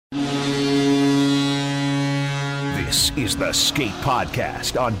This is the Skate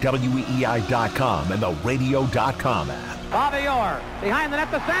Podcast on WEEI.com and the radio.com app. Bobby Orr behind the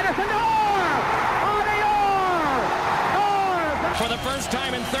net to Sanderson. Orr! Bobby Orr! For the first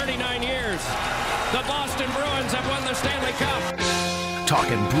time in 39 years, the Boston Bruins have won the Stanley Cup.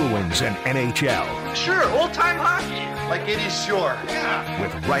 Talking Bruins and NHL. Sure, old-time hockey. Like it is sure. Yeah.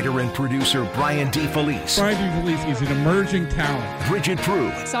 With writer and producer Brian DeFelice. Brian DeFelice is an emerging talent. Bridget Prue.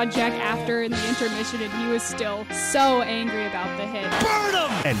 Saw Jack after in the intermission, and he was still so angry about the hit. Burn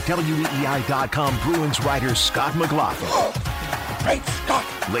him! And WEEI.com Bruins writer Scott McLaughlin. Oh, great Scott!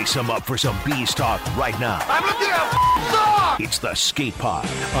 Lace him up for some Bees talk right now. I'm looking at It's the Skate Pod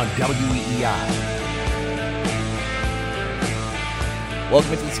on WEEI.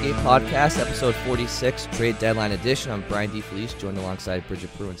 Welcome to the Skate Podcast, episode 46, Trade Deadline Edition. I'm Brian DeFelice, joined alongside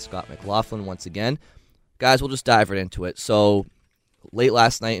Bridget Prue and Scott McLaughlin once again. Guys, we'll just dive right into it. So, late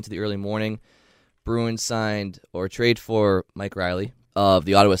last night into the early morning, Bruins signed or trade for Mike Riley of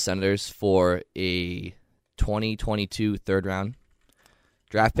the Ottawa Senators for a 2022 third-round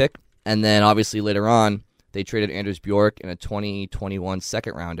draft pick. And then, obviously, later on, they traded Anders Bjork and a 2021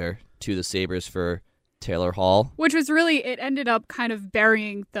 second-rounder to the Sabres for Taylor Hall. Which was really, it ended up kind of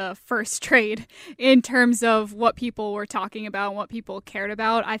burying the first trade in terms of what people were talking about and what people cared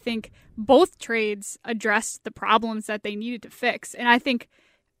about. I think both trades addressed the problems that they needed to fix. And I think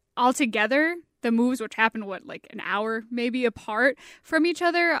altogether, the moves, which happened, like an hour maybe apart from each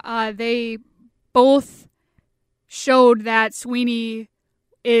other, they both showed that Sweeney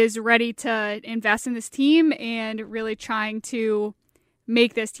is ready to invest in this team and really trying to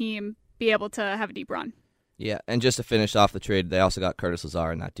make this team be able to have a deep run. Yeah, and just to finish off the trade, they also got Curtis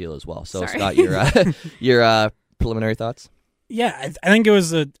Lazar in that deal as well. So, Sorry. Scott, your preliminary thoughts? Yeah, I think it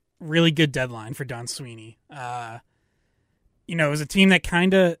was a really good deadline for Don Sweeney. It was a team that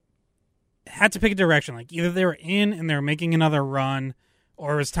kind of had to pick a direction. Like, either they were in and they were making another run,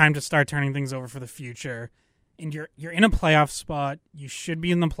 or it was time to start turning things over for the future. And you're in a playoff spot. You should be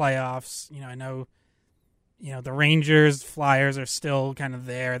in the playoffs. I know the Rangers, Flyers are still kind of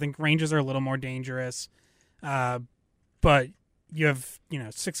there. I think Rangers are a little more dangerous. But you have,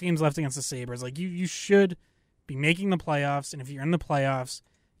 6 games left against the Sabres. Like, you should be making the playoffs. And if you're in the playoffs,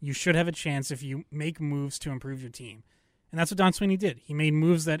 you should have a chance if you make moves to improve your team. And that's what Don Sweeney did. He made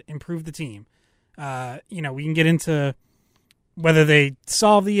moves that improved the team. We can get into whether they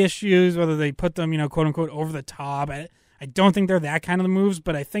solve the issues, whether they put them, quote unquote, over the top. I don't think they're that kind of moves,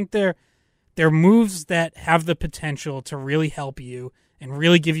 but I think they're moves that have the potential to really help you and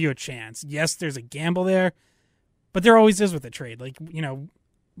really give you a chance. Yes, there's a gamble there, but there always is with a trade. Like, we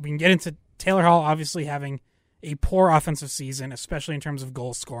can get into Taylor Hall obviously having a poor offensive season, especially in terms of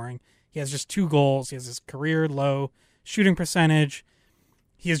goal scoring. He has just 2 goals. He has his career low shooting percentage.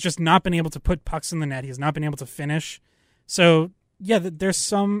 He has just not been able to put pucks in the net. He has not been able to finish. So, yeah, there's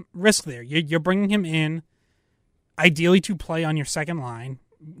some risk there. You're bringing him in ideally to play on your second line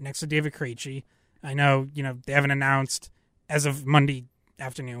next to David Krejci. I know, they haven't announced as of Monday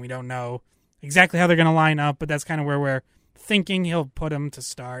afternoon. We don't know exactly how they're going to line up, but that's kind of where we're thinking he'll put him to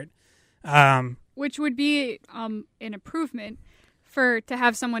start. Which would be an improvement to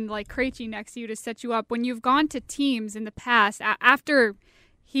have someone like Krejci next to you to set you up. When you've gone to teams in the past, after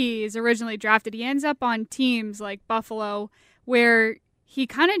he is originally drafted, he ends up on teams like Buffalo where he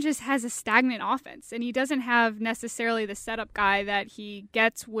kind of just has a stagnant offense, and he doesn't have necessarily the setup guy that he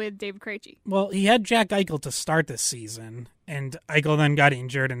gets with David Krejci. Well, he had Jack Eichel to start this season, and Eichel then got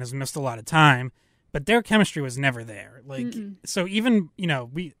injured and has missed a lot of time, but their chemistry was never there. So even,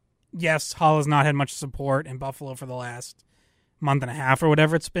 yes, Hall has not had much support in Buffalo for the last month and a half or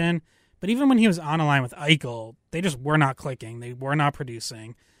whatever it's been, but even when he was on a line with Eichel, they just were not clicking. They were not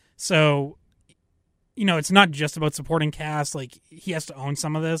producing. So, it's not just about supporting cast. Like, he has to own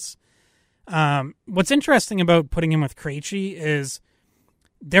some of this. What's interesting about putting him with Krejci is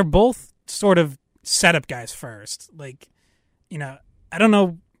they're both sort of setup guys first. Like, I don't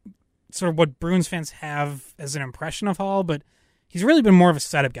know sort of what Bruins fans have as an impression of Hall, but he's really been more of a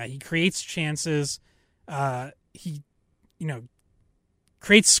setup guy. He creates chances. He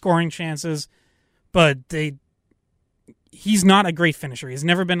creates scoring chances, but he's not a great finisher. He's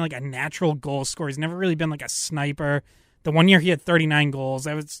never been like a natural goal scorer. He's never really been like a sniper. The one year he had 39 goals.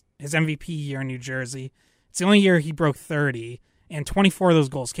 That was his MVP year in New Jersey. It's the only year he broke 30, and 24 of those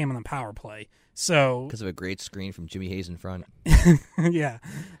goals came on the power play. So because of a great screen from Jimmy Hayes in front. Yeah.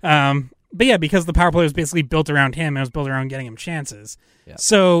 But yeah, because the power play was basically built around him, and it was built around getting him chances. Yep.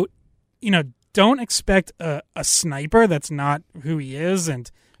 So, don't expect a sniper. That's not who he is,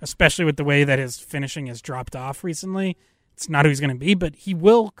 and especially with the way that his finishing has dropped off recently, It's not who he's going to be, but he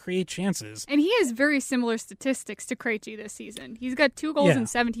will create chances. And he has very similar statistics to Krejci this season. He's got 2 goals and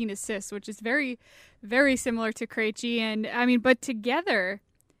 17 assists, which is very, very similar to Krejci. And I mean, but together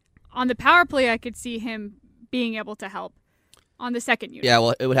on the power play, I could see him being able to help on the second unit. Yeah,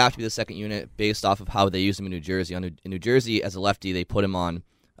 well, it would have to be the second unit based off of how they use him in New Jersey. In New Jersey, as a lefty, they put him on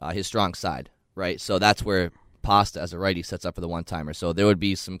his strong side, right? So that's where Pasta, as a righty, sets up for the one-timer. So there would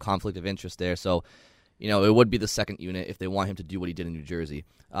be some conflict of interest there. So, it would be the second unit if they want him to do what he did in New Jersey.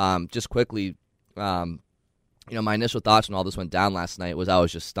 Just quickly, my initial thoughts when all this went down last night was I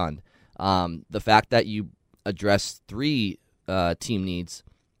was just stunned. The fact that you addressed 3 team needs,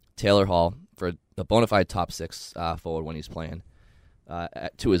 Taylor Hall for the bona fide top 6 forward when he's playing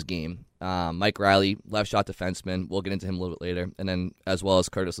to his game. Mike Riley, left shot defenseman. We'll get into him a little bit later. And then as well as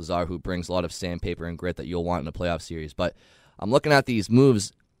Curtis Lazar, who brings a lot of sandpaper and grit that you'll want in a playoff series. But I'm looking at these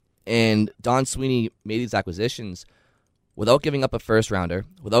moves, and Don Sweeney made these acquisitions without giving up a first-rounder,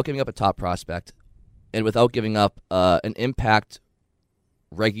 without giving up a top prospect, and without giving up an impact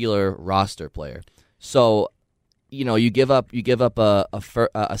regular roster player. So, you give up a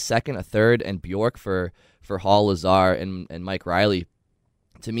second, a third, and Bjork for Hall, Lazar, and Mike Riley.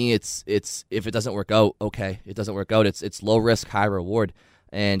 To me, it's if it doesn't work out, okay, it doesn't work out. It's low risk, high reward,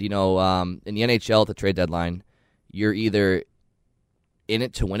 and in the NHL at the trade deadline, you're either in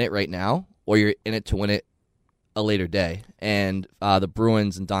it to win it right now, or you're in it to win it a later day. And the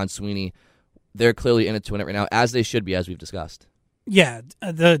Bruins and Don Sweeney, they're clearly in it to win it right now, as they should be, as we've discussed. Yeah,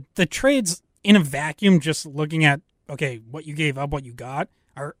 the trades in a vacuum, just looking at, okay, what you gave up, what you got,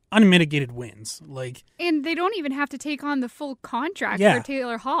 are unmitigated wins. And they don't even have to take on the full contract Yeah. for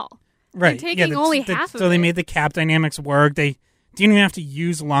Taylor Hall. Right. They're taking only half of it. So they made the cap dynamics work. They didn't even have to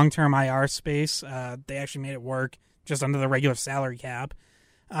use long-term IR space. They actually made it work just under the regular salary cap.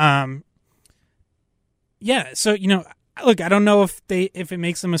 Yeah, so, look, I don't know if it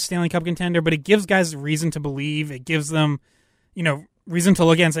makes them a Stanley Cup contender, but it gives guys reason to believe. It gives them, reason to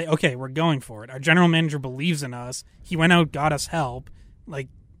look at and say, okay, we're going for it. Our general manager believes in us. He went out, got us help.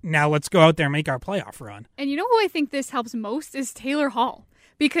 Now let's go out there and make our playoff run. And you know who I think this helps most is Taylor Hall.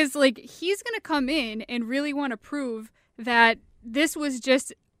 Because, he's going to come in and really want to prove that this was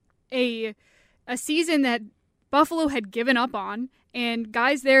just a season that Buffalo had given up on, and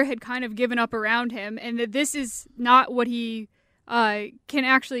guys there had kind of given up around him, and that this is not what he can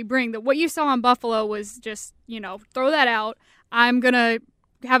actually bring. That what you saw in Buffalo was just, throw that out. I'm going to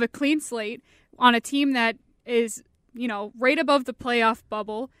have a clean slate on a team that is, right above the playoff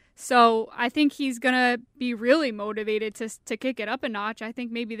bubble. So I think he's going to be really motivated to kick it up a notch. I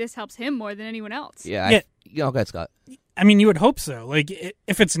think maybe this helps him more than anyone else. Yeah. Go ahead, Scott. I mean, you would hope so.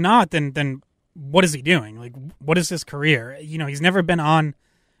 If it's not, then what is he doing? What is his career? He's never been on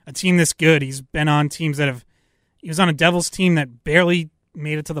a team this good. He's been on teams he was on a Devils team that barely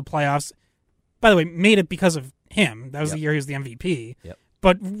made it to the playoffs. By the way, made it because of him. That was the year he was the MVP. Yep.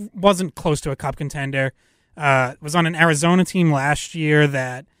 But wasn't close to a cup contender. Was on an Arizona team last year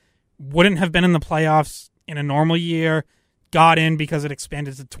that wouldn't have been in the playoffs in a normal year. Got in because it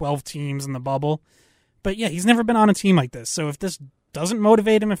expanded to 12 teams in the bubble. But yeah, he's never been on a team like this. So if this doesn't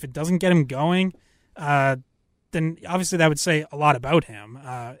motivate him, if it doesn't get him going, then obviously that would say a lot about him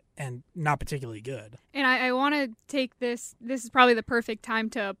and not particularly good. And I want to take this is probably the perfect time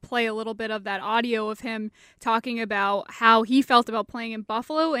to play a little bit of that audio of him talking about how he felt about playing in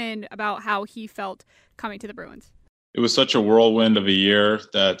Buffalo and about how he felt coming to the Bruins. It was such a whirlwind of a year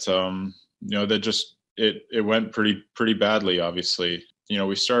that, that just, it went pretty badly, obviously.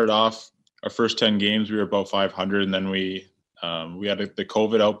 We started off our first 10 games, we were about 500, and then we had the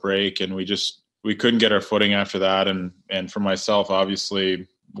COVID outbreak, and we couldn't get our footing after that. And for myself, obviously,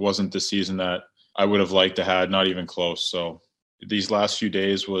 wasn't the season that I would have liked to have, not even close. So these last few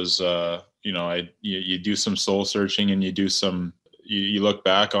days was, you do some soul searching, and you look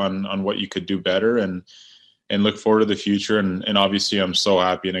back on what you could do better and look forward to the future. And obviously I'm so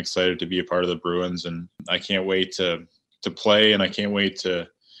happy and excited to be a part of the Bruins, and I can't wait to play, and I can't wait to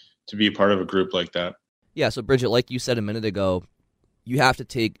be a part of a group like that. Yeah, so Bridget, like you said a minute ago, you have to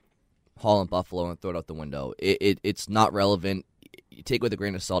take Hall and Buffalo and throw it out the window. It's not relevant. You take it with a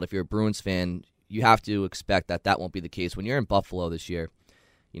grain of salt. If you're a Bruins fan, you have to expect that won't be the case. When you're in Buffalo this year,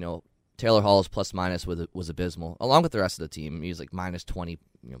 Taylor Hall's plus minus was abysmal, along with the rest of the team. He was like minus 20,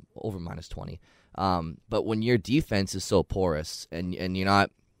 over minus 20. But when your defense is so porous and you're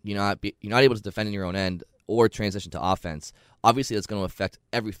not able to defend in your own end or transition to offense, obviously that's going to affect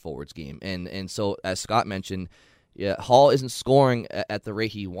every forward's game. And so, as Scott mentioned, yeah, Hall isn't scoring at the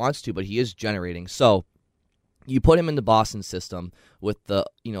rate he wants to, but he is generating. So you put him in the Boston system with the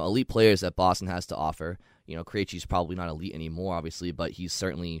elite players that Boston has to offer. Krejci's probably not elite anymore, obviously, but he's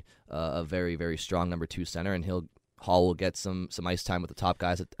certainly a very, very strong number 2 center, and Hall will get some ice time with the top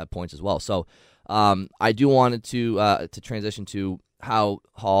guys at points as well. So I do wanted to transition to how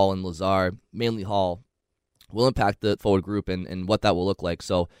Hall and Lazar, mainly Hall, will impact the forward group and what that will look like.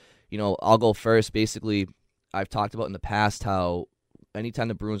 So, I'll go first. Basically, I've talked about in the past how anytime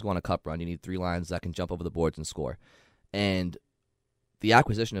the Bruins go on a cup run, you need 3 lines that can jump over the boards and score. And the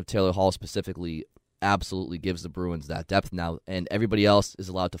acquisition of Taylor Hall specifically absolutely gives the Bruins that depth now, and everybody else is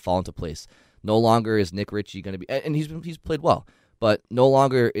allowed to fall into place. No longer is Nick Ritchie going to be, and he's played well, but no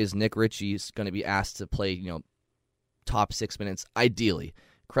longer is Nick Ritchie going to be asked to play, top 6 minutes, ideally.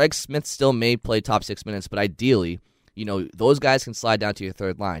 Craig Smith still may play top 6 minutes, but ideally, those guys can slide down to your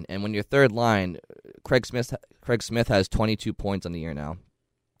third line. And when your third line, Craig Smith has 22 points on the year now.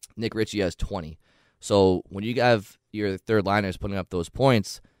 Nick Ritchie has 20. So when you have your third liners putting up those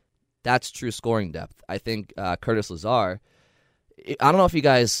points, that's true scoring depth. I think Curtis Lazar, I don't know if you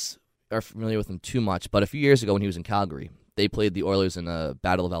guys are familiar with him too much, but a few years ago when he was in Calgary, they played the Oilers in a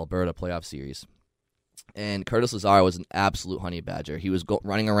Battle of Alberta playoff series. And Curtis Lazar was an absolute honey badger. He was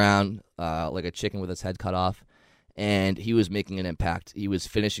running around like a chicken with his head cut off, and he was making an impact. He was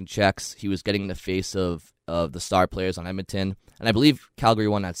finishing checks. He was getting in the face of the star players on Edmonton. And I believe Calgary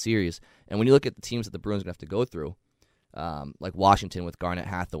won that series. And when you look at the teams that the Bruins are going to have to go through, like Washington with Garnett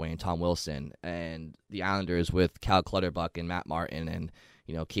Hathaway and Tom Wilson, and the Islanders with Cal Clutterbuck and Matt Martin, and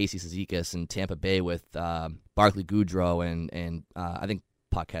Casey Cizikas, and Tampa Bay with Barclay Goudreau and I think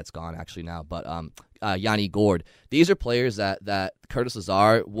Paquette's gone actually now, but Yanni Gourde. These are players that Curtis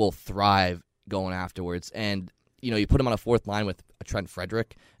Lazar will thrive going afterwards, and you put him on a fourth line with a Trent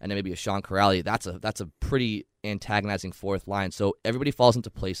Frederick and then maybe a Sean Corrali. That's a pretty antagonizing fourth line. So everybody falls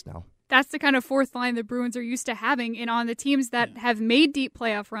into place now. That's the kind of fourth line the Bruins are used to having, and on the teams that have made deep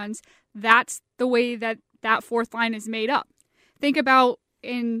playoff runs, that's the way that fourth line is made up. Think about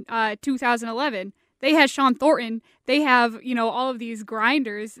in 2011. They had Sean Thornton. They have, all of these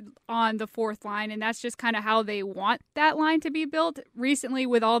grinders on the fourth line, and that's just kind of how they want that line to be built. Recently,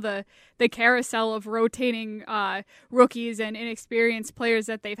 with all the carousel of rotating rookies and inexperienced players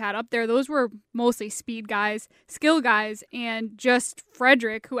that they've had up there, those were mostly speed guys, skill guys, and just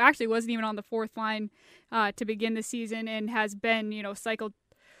Frederick, who actually wasn't even on the fourth line to begin the season and has been, cycled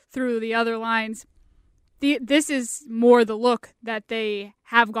through the other lines. This is more the look that they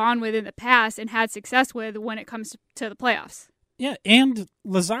have gone with in the past and had success with when it comes to the playoffs. Yeah, and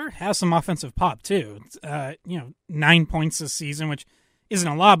Lazar has some offensive pop, too. 9 points this season, which isn't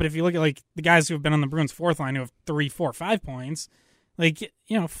a lot, but if you look at the guys who have been on the Bruins' fourth line who have 3, 4, 5 points,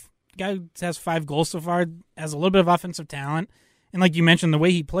 guy has 5 goals so far, has a little bit of offensive talent, and like you mentioned, the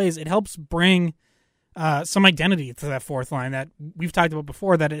way he plays, it helps bring some identity to that fourth line that we've talked about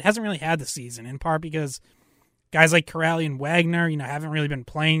before that it hasn't really had this season, in part because guys like Corrali and Wagner, haven't really been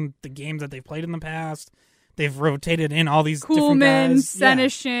playing the games that they've played in the past. They've rotated in all these different guys.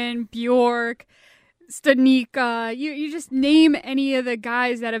 Senyshyn, Bjork, Stanika. You just name any of the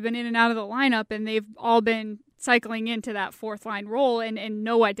guys that have been in and out of the lineup, and they've all been cycling into that fourth line role, and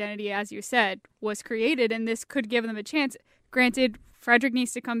no identity, as you said, was created, and this could give them a chance. Granted, Frederick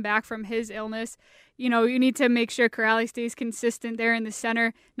needs to come back from his illness. You need to make sure Corrali stays consistent there in the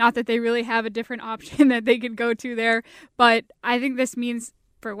center. Not that they really have a different option that they could go to there, but I think this means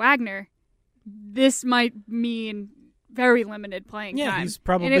for Wagner, this might mean very limited playing time. Yeah, he's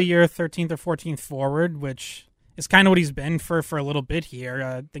probably your 13th or 14th forward, which is kind of what he's been for a little bit here.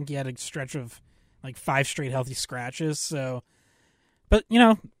 I think he had a stretch of 5 straight healthy scratches. So, but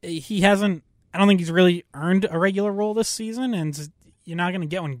he hasn't. I don't think he's really earned a regular role this season, and you're not going to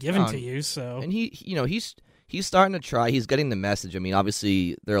get one given to you. So, and he's starting to try. He's getting the message. I mean,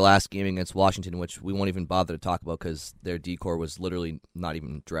 obviously their last game against Washington, which we won't even bother to talk about because their decor was literally not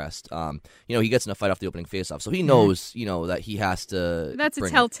even dressed. He gets in a fight off the opening faceoff, so he knows that he has to. That's a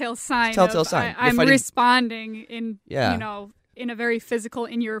telltale sign. I'm responding in in a very physical,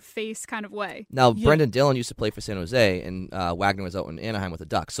 in-your-face kind of way. Now, Brendan Dillon used to play for San Jose, and Wagner was out in Anaheim with the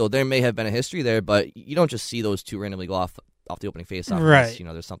Ducks. So there may have been a history there, but you don't just see those two randomly go off the opening faceoff. Right.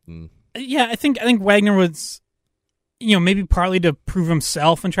 There's something. Yeah, I think Wagner was, maybe partly to prove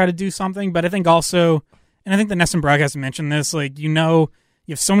himself and try to do something, but I think also, and I think the NESN broadcast mentioned this, you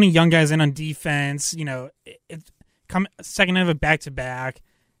have so many young guys in on defense, second night of a back-to-back.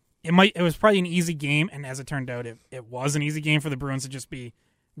 It was probably an easy game, and as it turned out, it was an easy game for the Bruins to just be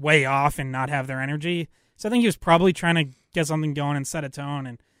way off and not have their energy. So I think he was probably trying to get something going and set a tone,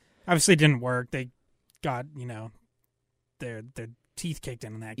 and obviously it didn't work. They got, their teeth kicked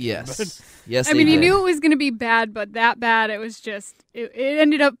in that game. Yes. But, Yes. I mean, they he did. knew it was going to be bad, but that bad, it was just, it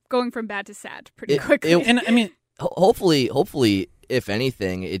ended up going from bad to sad pretty quickly. and I mean, Hopefully, if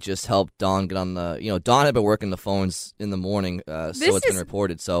anything, it just helped Don get on the. Don had been working the phones in the morning, so it's been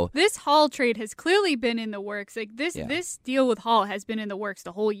reported. So this Hall trade has clearly been in the works. Like this deal with Hall has been in the works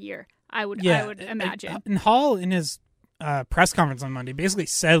the whole year. I would imagine. And Hall in his press conference on Monday basically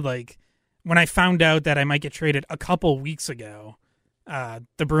said, like, when I found out that I might get traded a couple weeks ago,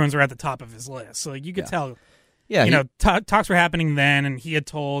 the Bruins were at the top of his list. So like, you could tell. Yeah, talks were happening then, and he had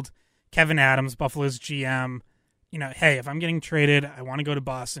told Kevin Adams, Buffalo's GM. Hey, if I'm getting traded, I want to go to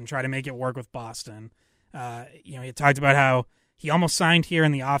Boston, try to make it work with Boston. He talked about how he almost signed here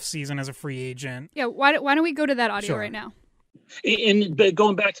in the offseason as a free agent. Yeah, why don't we go to that audio right now? But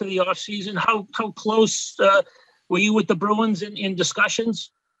going back to the offseason, how close were you with the Bruins in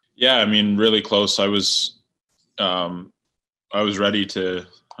discussions? Yeah, I mean, really close. I was ready to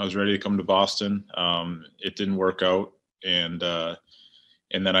come to Boston. It didn't work out, and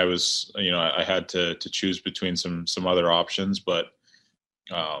then I was, I had to choose between some other options, but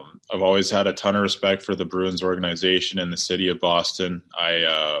I've always had a ton of respect for the Bruins organization and the city of Boston.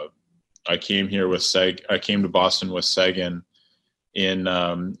 I came to Boston with Seguin in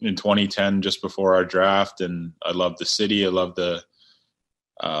 2010, just before our draft, and I love the city. I love the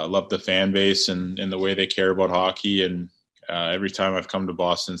fan base and the way they care about hockey. And every time I've come to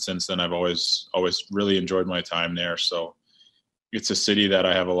Boston since then, I've always really enjoyed my time there. So it's a city that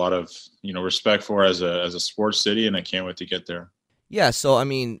I have a lot of, respect for as a sports city, and I can't wait to get there. Yeah. So, I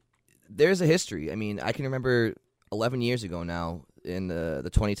mean, there's a history. I mean, I can remember 11 years ago now in the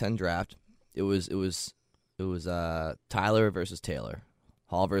 2010 draft, it was Tyler versus Taylor,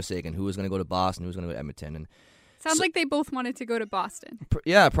 Hall versus Sagan, who was going to go to Boston, who was going to go to Edmonton. And sounds like they both wanted to go to Boston.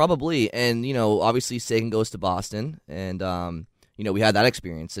 Yeah, probably. And, obviously Sagan goes to Boston, and, we had that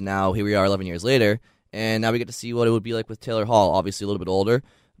experience. And now here we are 11 years later. And now we get to see what it would be like with Taylor Hall, obviously a little bit older.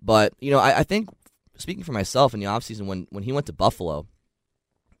 But, I think, speaking for myself in the offseason, when he went to Buffalo,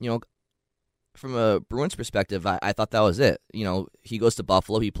 from a Bruins perspective, I thought that was it. He goes to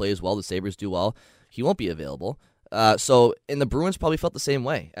Buffalo, he plays well, the Sabres do well, he won't be available. And the Bruins probably felt the same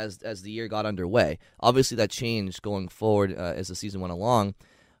way as the year got underway. Obviously, that changed going forward as the season went along.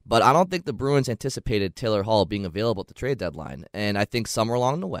 But I don't think the Bruins anticipated Taylor Hall being available at the trade deadline. And I think somewhere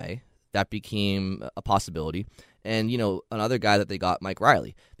along the way, that became a possibility. And, another guy that they got, Mike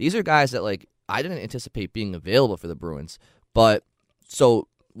Riley. These are guys that, I didn't anticipate being available for the Bruins. But so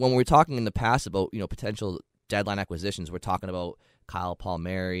when we're talking in the past about, potential deadline acquisitions, we're talking about Kyle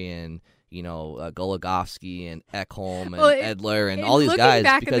Palmieri and, Goligoski and Ekholm and Edler and all these guys. Looking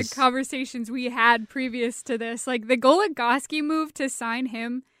back at the conversations we had previous to this, the Goligoski move to sign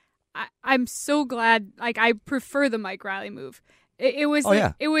him, I'm so glad. I prefer the Mike Riley move. It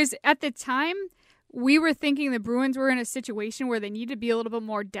was at the time we were thinking the Bruins were in a situation where they needed to be a little bit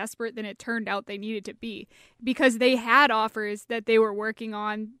more desperate than it turned out they needed to be, because they had offers that they were working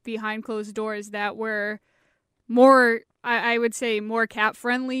on behind closed doors that were more, I would say, more cap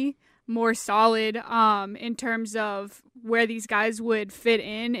friendly, more solid in terms of where these guys would fit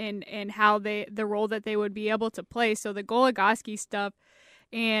in and how the role that they would be able to play. So the Goligoski stuff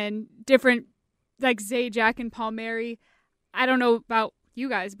and different Zajac and Palmieri, I don't know about you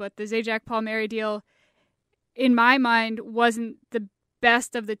guys, but the Zajac Palmieri deal, in my mind, wasn't the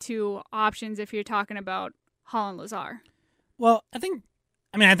best of the two options if you're talking about Hall and Lazar. Well, I think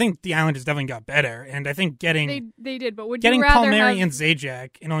the Islanders definitely got better, and I think getting they did, but would getting you rather Palmieri and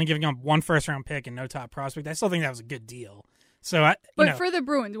Zajac and only giving up one first-round pick and no top prospect, I still think that was a good deal. So, for the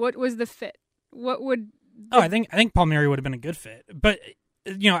Bruins, what was the fit? What would? I think Palmieri would have been a good fit, but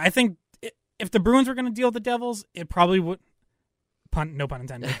I think if the Bruins were going to deal with the Devils, it probably would. No pun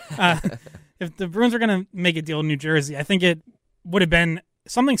intended. If the Bruins were going to make a deal in New Jersey, I think it would have been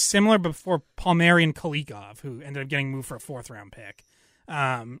something similar before Palmieri and Kolikov, who ended up getting moved for a 4th-round pick.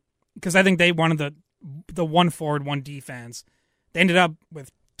 Because I think they wanted the 1 forward, 1 defense. They ended up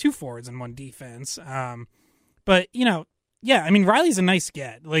with 2 forwards and 1 defense. But, Riley's a nice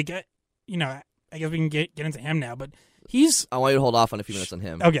get. I guess we can get into him now, but I want you to hold off on a few minutes on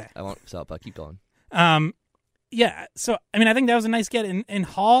him. Okay. I won't, but keep going. Yeah, so, I think that was a nice get. In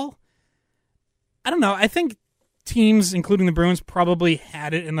Hall, I don't know. I think teams, including the Bruins, probably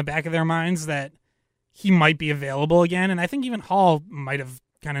had it in the back of their minds that he might be available again. And I think even Hall might have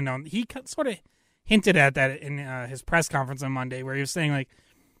kind of known. He sort of hinted at that in his press conference on Monday, where he was saying, I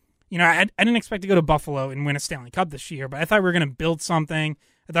didn't expect to go to Buffalo and win a Stanley Cup this year, but I thought we were going to build something.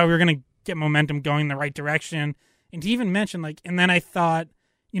 I thought we were going to get momentum going in the right direction. And he even mentioned, and then I thought,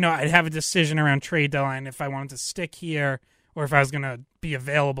 I'd have a decision around trade deadline if I wanted to stick here or if I was going to be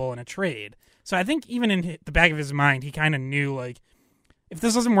available in a trade. So I think even in the back of his mind, he kind of knew, like, if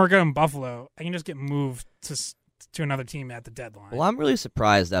this doesn't work out in Buffalo, I can just get moved to another team at the deadline. Well, I'm really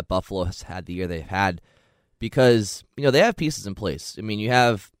surprised that Buffalo has had the year they've had because, they have pieces in place. I mean, you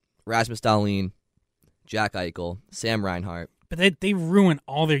have Rasmus Dahlin, Jack Eichel, Sam Reinhart. But they ruin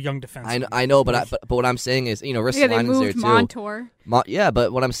all their young defensemen. I know, but what I'm saying is, Ristolainen's there too. Montour.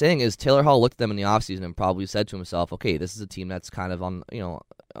 But what I'm saying is Taylor Hall looked at them in the offseason and probably said to himself, okay, this is a team that's kind of on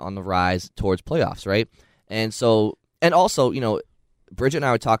the rise towards playoffs, right? And so, and also, Bridget and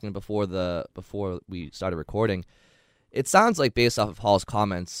I were talking before we started recording. It sounds like, based off of Hall's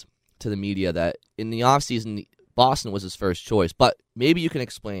comments to the media, that in the offseason, Boston was his first choice. But maybe you can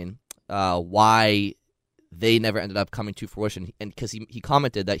explain why they never ended up coming to fruition. And because he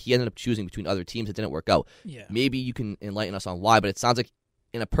commented that he ended up choosing between other teams that didn't work out. Yeah. Maybe you can enlighten us on why. But it sounds like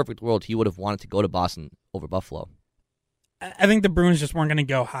in a perfect world, he would have wanted to go to Boston over Buffalo. I think the Bruins just weren't going to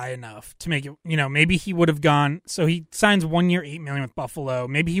go high enough to make it, maybe he would have gone, so he signs 1 year, $8 million with Buffalo.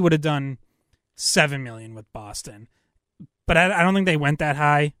 Maybe he would have done $7 million with Boston. But I don't think they went that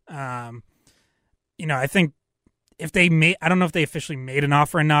high. I think if they made, I don't know if they officially made an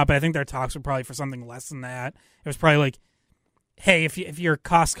offer or not, but I think their talks were probably for something less than that. It was probably like, hey, if your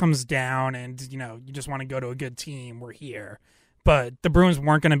cost comes down and, you just want to go to a good team, we're here. But the Bruins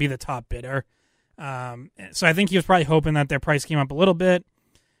weren't going to be the top bidder. So I think he was probably hoping that their price came up a little bit.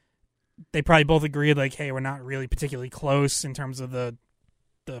 They probably both agreed, like, hey, we're not really particularly close in terms of the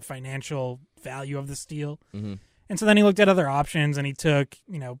financial value of this deal. Mm-hmm. And so then he looked at other options, and he took,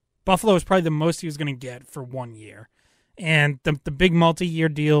 Buffalo was probably the most he was going to get for 1 year. And the big multi-year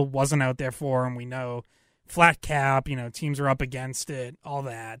deal wasn't out there for him. We know flat cap, teams are up against it, all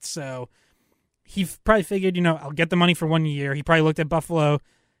that. So he probably figured, I'll get the money for 1 year. He probably looked at Buffalo.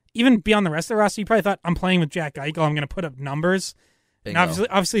 Even beyond the rest of the roster, he probably thought, I'm playing with Jack Eichel, I'm going to put up numbers. Bingo. And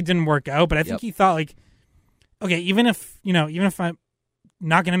obviously it didn't work out, but I think he thought, like, okay, even if I'm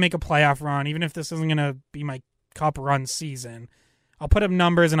not going to make a playoff run, even if this isn't going to be my cup run season, I'll put up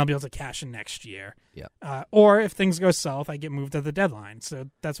numbers and I'll be able to cash in next year. Yeah. Or if things go south, I get moved at the deadline. So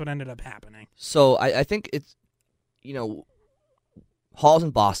that's what ended up happening. So I think it's, Hall's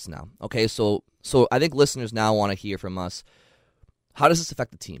in Boston now. Okay, so I think listeners now want to hear from us. How does this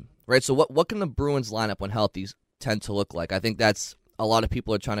affect the team, right? So what can the Bruins lineup when healthy tend to look like? I think that's a lot of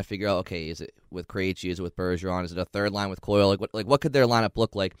people are trying to figure out, okay, is it with Krejci, is it with Bergeron, is it a third line with Coyle? What could their lineup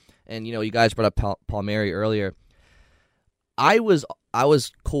look like? And, you guys brought up Palmieri earlier. I was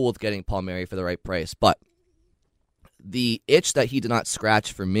cool with getting Palmieri for the right price, but the itch that he did not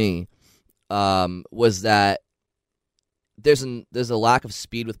scratch for me was that there's a lack of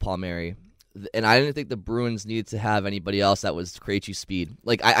speed with Palmieri. And I didn't think the Bruins needed to have anybody else that was Krejci speed.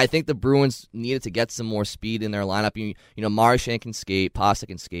 Like I think the Bruins needed to get some more speed in their lineup. Marchand can skate, Pasta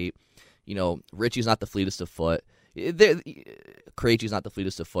can skate. Ritchie's not the fleetest of foot. Krejci's not the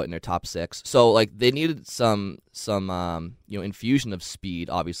fleetest of foot in their top six. So like they needed some infusion of speed,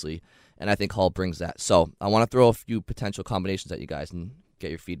 obviously. And I think Hall brings that. So I want to throw a few potential combinations at you guys and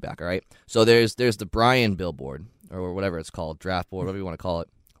get your feedback. All right. So there's the Brian billboard or whatever it's called, draft board, whatever you want to call it,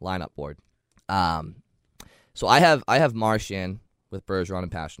 lineup board. So I have Marchand with Bergeron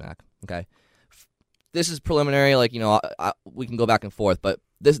and Pastrnak. Okay, this is preliminary. Like we can go back and forth, but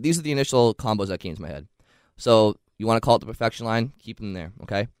these are the initial combos that came to my head. So you want to call it the perfection line? Keep them there.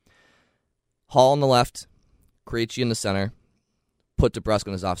 Okay. Hall on the left, Krejci in the center. Put DeBrusk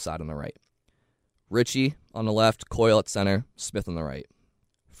on his offside on the right. Ritchie on the left, Coyle at center, Smith on the right.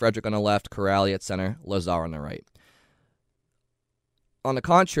 Frederick on the left, Corrali at center, Lazar on the right. On the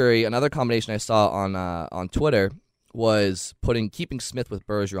contrary, another combination I saw on Twitter was keeping Smith with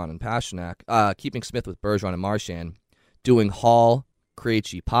Bergeron and Pastrnak, keeping Smith with Bergeron and Marchand, doing Hall,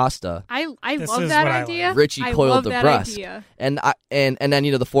 Krejci, Pasta. I love that idea. Like. Richie, Coyle, DeBrusk, and then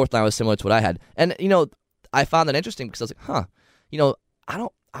the fourth line was similar to what I had, and I found that interesting because I was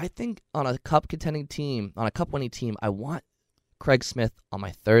like, I think on a cup contending team, on a cup winning team, I want Craig Smith on my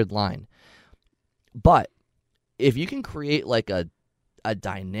third line, but if you can create like a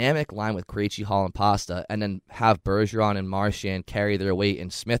dynamic line with Krejci, Hall, and Pasta, and then have Bergeron and Marchand carry their weight,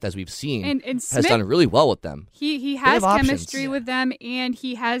 and Smith, as we've seen, and has Smith, done really well with them. He has chemistry with them, and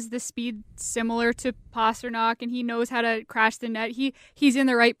he has the speed similar to Pastrnak, and he knows how to crash the net. He's in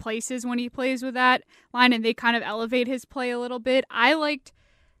the right places when he plays with that line, and they kind of elevate his play a little bit. I liked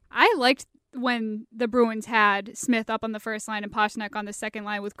when the Bruins had Smith up on the first line and Pastrnak on the second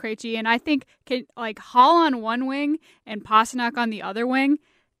line with Krejci, and I think Hall on one wing and Pastrnak on the other wing,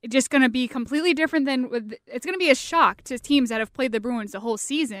 just going to be completely different it's going to be a shock to teams that have played the Bruins the whole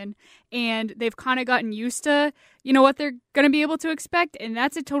season, and they've kind of gotten used to, what they're going to be able to expect, and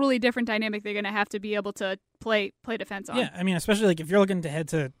that's a totally different dynamic they're going to have to be able to play defense on. Yeah, I mean, especially like if you're looking to head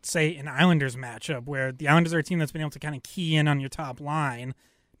to, say, an Islanders matchup where the Islanders are a team that's been able to kind of key in on your top line.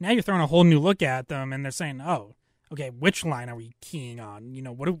 Now you're throwing a whole new look at them, and they're saying, oh, okay, which line are we keying on?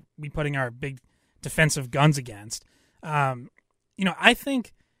 What are we putting our big defensive guns against? I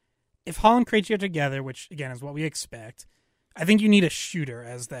think if Hall and Krejci are together, which, again, is what we expect, I think you need a shooter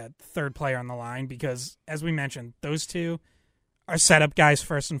as that third player on the line because, as we mentioned, those two are setup guys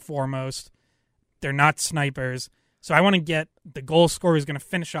first and foremost. They're not snipers. So I want to get the goal scorer who's going to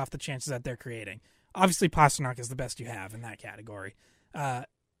finish off the chances that they're creating. Obviously, Pastrnak is the best you have in that category. I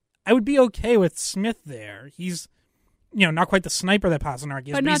would be okay with Smith there. He's, not quite the sniper that Pastrnak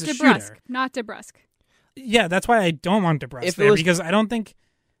is, but he's a shooter. Not DeBrusk. Yeah, that's why I don't want DeBrusk there because I don't think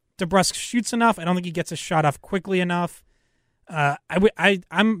DeBrusk shoots enough. I don't think he gets a shot off quickly enough.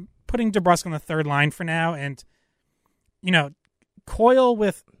 I'm putting DeBrusk on the third line for now, and Coyle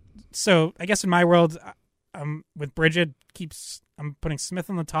with. So I guess in my world, with Bridget I'm putting Smith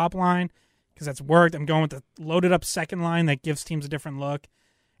on the top line because that's worked. I'm going with the loaded up second line that gives teams a different look,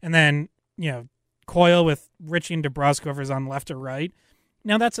 and then Coyle with Ritchie and DeBrusk, whoever's on left or right.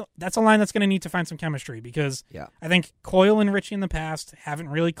 Now that's a line that's going to need to find some chemistry because I think Coyle and Ritchie in the past haven't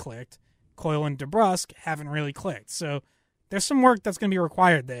really clicked. Coyle and DeBrusk haven't really clicked. So there's some work that's going to be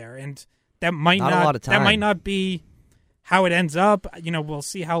required there, and that might not be how it ends up. We'll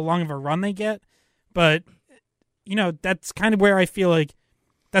see how long of a run they get, but that's kind of where I feel like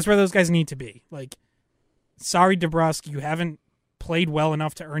that's where those guys need to be. Like, sorry, DeBrusk, you haven't played well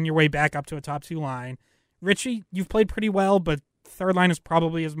enough to earn your way back up to a top two line. Ritchie, you've played pretty well, but third line is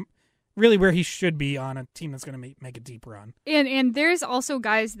probably really where he should be on a team that's going to make a deep run. And there's also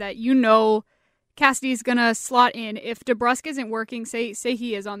guys that Cassidy's going to slot in. If DeBrusk isn't working, say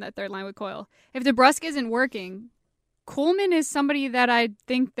he is on that third line with Coyle. If DeBrusk isn't working, Coleman is somebody that I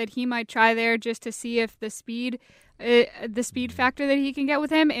think that he might try there just to see if the speed factor that he can get with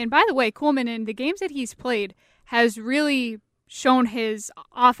him. And by the way, Coleman in the games that he's played has really shown his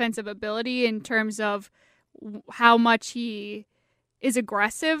offensive ability in terms of how much he is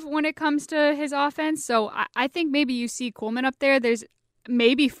aggressive when it comes to his offense. So I think maybe you see Coleman up there. There's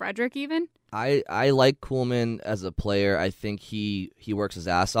maybe Frederick even. I like Coleman as a player. I think he works his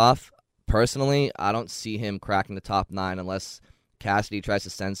ass off. Personally, I don't see him cracking the top 9 unless Cassidy tries to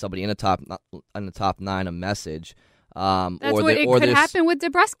send somebody in the top 9 a message. It could happen with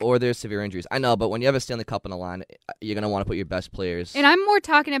DeBrusk. Or there's severe injuries. I know, but when you have a Stanley Cup on the line, you're going to want to put your best players. And I'm more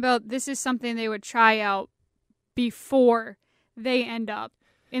talking about this is something they would try out before they end up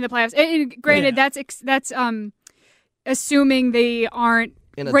in the playoffs. And granted, that's assuming they aren't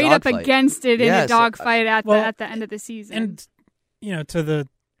right up against it in a dogfight at the end of the season. And to the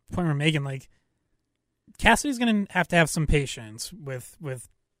point we're making, like, Cassidy's going to have some patience with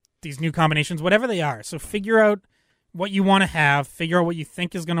these new combinations, whatever they are. So figure out what you want to have, figure out what you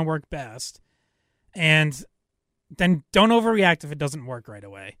think is going to work best, and then don't overreact if it doesn't work right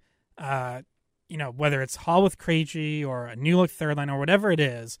away. Whether it's Hall with Krejci or a new look third line or whatever it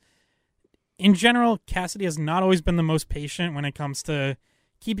is, in general, Cassidy has not always been the most patient when it comes to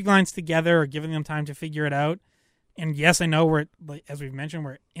keeping lines together or giving them time to figure it out. And yes, I know as we've mentioned,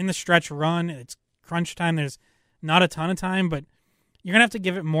 we're in the stretch run. It's crunch time. There's not a ton of time, but you're going to have to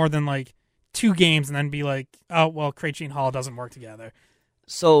give it more than 2 games and then be like, oh, well, Krejci and Hall doesn't work together.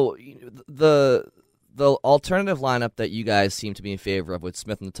 So the alternative lineup that you guys seem to be in favor of with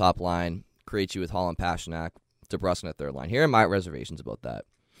Smith in the top line, Krejci with Hall and Pastrnak, DeBrusk in the third line. Here are my reservations about that.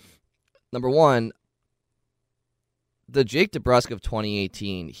 Number one, the Jake DeBrusk of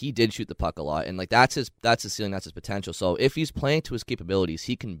 2018, he did shoot the puck a lot, and that's his ceiling, that's his potential. So if he's playing to his capabilities,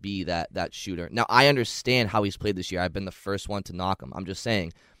 he can be that shooter. Now, I understand how he's played this year. I've been the first one to knock him. I'm just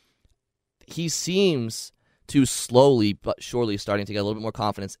saying, he seems to slowly but surely starting to get a little bit more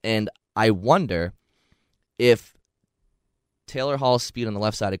confidence, and I wonder if Taylor Hall's speed on the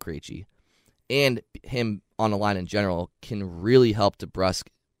left side of Krejci and him on the line in general can really help DeBrusk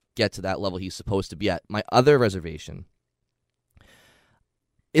get to that level he's supposed to be at. My other reservation,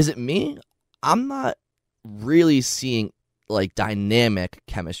 is it me? I'm not really seeing dynamic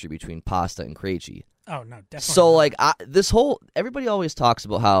chemistry between Pasta and Krejci. Oh no, definitely. So everybody always talks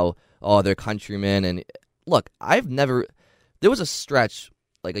about how they're countrymen, and look, there was a stretch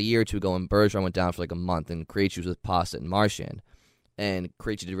a year or two ago when Bergeron went down for a month, and Krejci was with Pasta and Marchand, and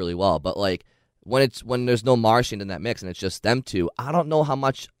Krejci did really well. But when there's no Marchand in that mix and it's just them two, I don't know how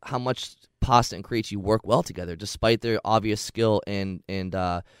much Pasta and Krejci work well together, despite their obvious skill and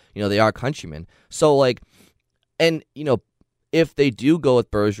they are countrymen. So like, and if they do go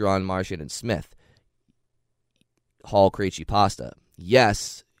with Bergeron, Marchand, and Smith, Hall, Krejci, Pasta,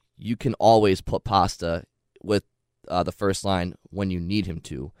 yes, you can always put Pasta with the first line when you need him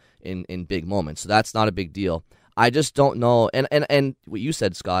to in big moments. So that's not a big deal. I just don't know. And what you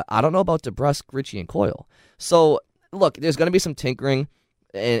said, Scott, I don't know about DeBrusk, Ritchie, and Coyle. So, look, there's going to be some tinkering,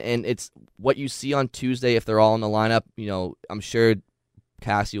 and it's what you see on Tuesday if they're all in the lineup. I'm sure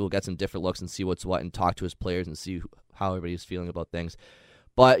Cassie will get some different looks and see what's what and talk to his players and see how everybody's feeling about things.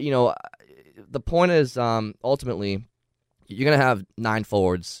 But, the point is ultimately you're going to have 9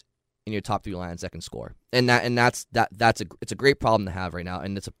 forwards in your top 3 lines that can score. And it's a great problem to have right now,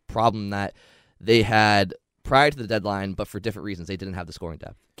 and it's a problem that they had prior to the deadline, but for different reasons. They didn't have the scoring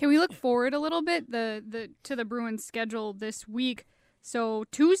depth. Can we look forward a little bit to the Bruins' schedule this week? So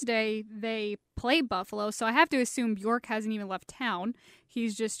Tuesday they play Buffalo. So I have to assume Bjork hasn't even left town.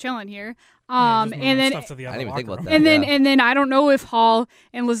 He's just chilling here. And then I didn't even think about that. And then I don't know if Hall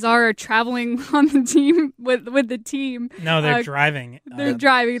and Lazar are traveling on the team with the team. No, they're driving. They're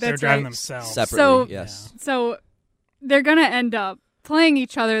driving. They're That's driving right. themselves separately. Yes. So they're gonna end up playing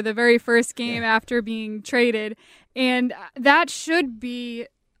each other the very first game after being traded, and that should be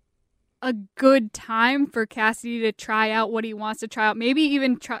a good time for Cassidy to try out what he wants to try out. Maybe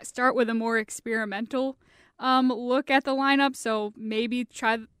even start with a more experimental look at the lineup. So maybe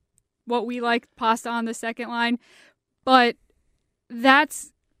try what we like, Pasta on the second line. But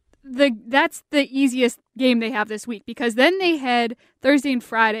that's the easiest game they have this week, because then they head Thursday and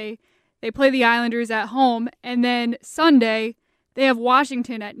Friday. They play the Islanders at home, and then Sunday they have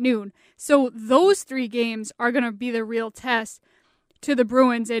Washington at noon. So those 3 games are going to be the real test to the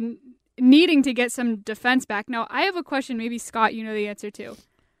Bruins and needing to get some defense back. Now, I have a question. Maybe, Scott, you know the answer to.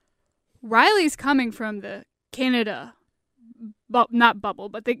 Riley's coming from the Canada, not bubble,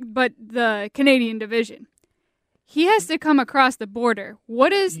 but the Canadian division. He has to come across the border.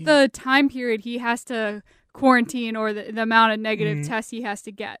 What is the time period he has to quarantine, or the amount of negative tests he has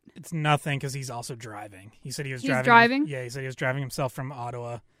to get? It's nothing, because he's also driving. He said he was driving. Yeah, he said he was driving himself from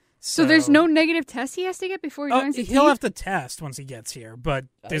Ottawa. So there's no negative test he has to get before he joins the team? He'll have to test once he gets here, but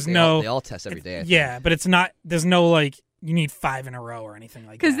there's they no... They all test every day. Yeah, but it's not... There's no, like, you need 5 in a row or anything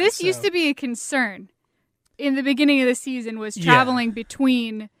like that. Because this used to be a concern in the beginning of the season, was traveling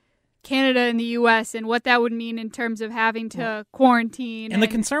between Canada and the U.S. and what that would mean in terms of having to quarantine. And the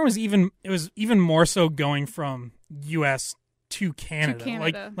concern was even more so going from U.S. to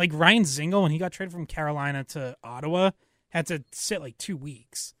Canada. Like Ryan Zingle, when he got traded from Carolina to Ottawa, had to sit like 2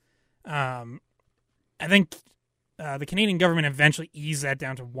 weeks. I think the Canadian government eventually eased that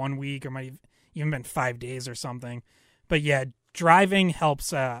down to 1 week, or might have even been 5 days or something. But yeah, driving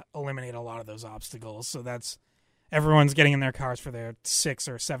helps eliminate a lot of those obstacles. So that's... Everyone's getting in their cars for their 6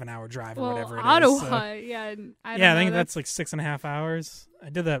 or 7 hour drive or whatever it is. Ottawa, so, I think that's like 6.5 hours. I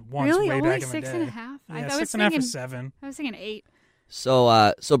did that once really? way Only back in the day. 6.5? Yeah, I 6.5 or 7. I was thinking 8.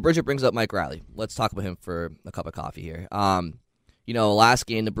 So Bridget brings up Mike Riley. Let's talk about him for a cup of coffee here. Last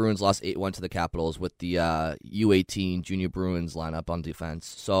game the Bruins lost 8-1 to the Capitals with the U18 junior Bruins lineup on defense.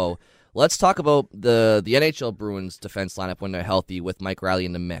 So let's talk about the NHL Bruins defense lineup when they're healthy with Mike Riley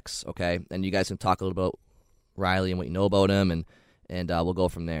in the mix, okay? And you guys can talk a little about Riley and what you know about him, and we'll go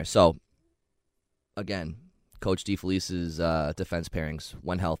from there. So, again, Coach DeFelice's defense pairings,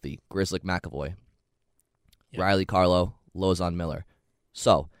 when healthy, Grzelcyk McAvoy, Riley Carlo, Lozon Miller.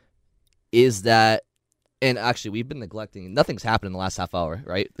 So, is that... And actually, we've been neglecting... Nothing's happened in the last half hour,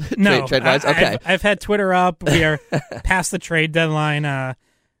 right? No. Trade-wise? Okay. I've had Twitter up. We are past the trade deadline.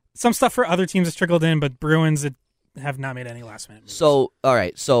 Some stuff for other teams has trickled in, but Bruins have not made any last-minute moves. So, all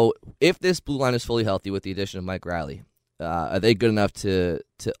right. So, if this blue line is fully healthy with the addition of Mike Riley, are they good enough to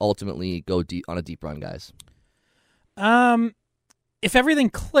ultimately go deep on a deep run, guys? If everything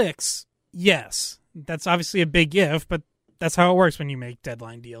clicks, yes. That's obviously a big if, but that's how it works when you make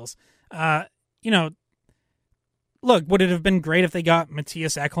deadline deals. Look, would it have been great if they got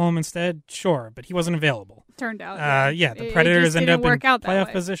Matthias Ekholm instead? Sure, but he wasn't available. Turned out. The Predators ended up in playoff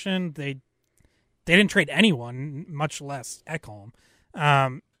way. position. They didn't trade anyone, much less Ekholm.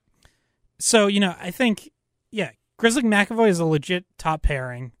 I think, Grzelcyk McAvoy is a legit top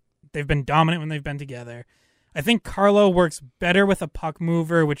pairing. They've been dominant when they've been together. I think Carlo works better with a puck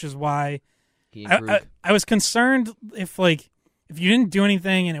mover, which is why I was concerned if you didn't do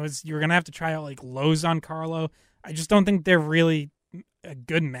anything and you were going to have to try out like Lowe's on Carlo. I just don't think they're really a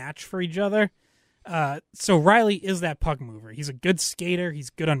good match for each other. So Riley is that puck mover. He's a good skater.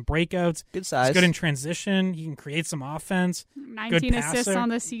 He's good on breakouts. Good size. He's good in transition. He can create some offense. 19 assists on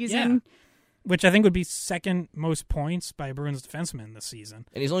the season. which I think would be second most points by a Bruins defenseman this season.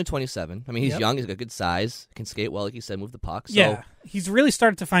 And he's only 27. I mean, he's young. He's got good size. Can skate well, like you said, move the puck. So. Yeah, he's really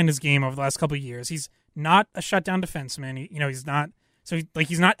started to find his game over the last couple of years. He's not a shutdown defenseman. He's not. So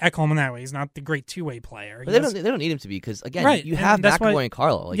he's not Ekholm in that way. He's not the great two-way player. But they don't need him to be because again, you have McAvoy and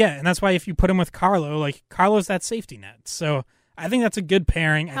Carlo. And that's why if you put him with Carlo, like Carlo's that safety net. So I think that's a good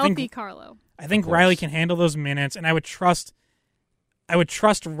pairing. Healthy Carlo. I think Riley can handle those minutes, and I would trust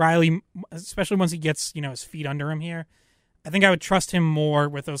Riley, especially once he gets his feet under him here. I think I would trust him more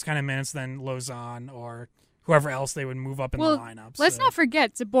with those kind of minutes than Lauzon or whoever else they would move up in the lineup. Let's not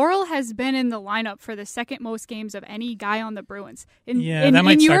forget, Zaboral has been in the lineup for the second most games of any guy on the Bruins. That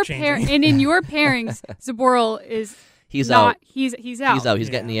might start changing. And in your pairings, Zaboral is out. He's out. He's out. He's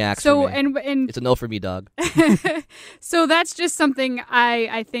getting the axe. So for me. and it's a no for me, dog. So that's just something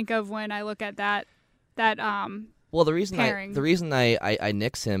I think of when I look at that. Well, the reason pairing. I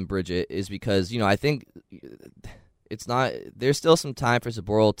nix him, Bridget, is because I think it's not. There's still some time for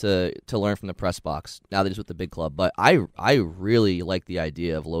Zaboral to learn from the press box now that he's with the big club. But I really like the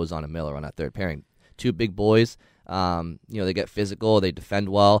idea of Lauzon and Miller on that third pairing. Two big boys. They get physical. They defend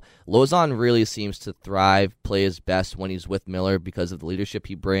well. Lauzon really seems to thrive, play his best when he's with Miller because of the leadership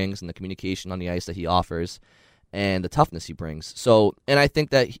he brings and the communication on the ice that he offers and the toughness he brings. So, and I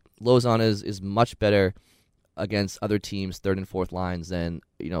think that Lauzon is much better against other teams' third and fourth lines than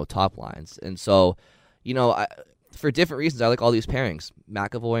top lines. And so, for different reasons, I like all these pairings.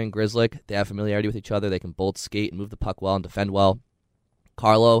 McAvoy and Grzelcyk, they have familiarity with each other. They can both skate and move the puck well and defend well.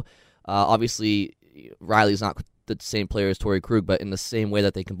 Carlo, obviously, Riley's not the same player as Torrey Krug, but in the same way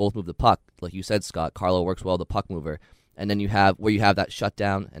that they can both move the puck. Like you said, Scott, Carlo works well the puck mover. And then you have that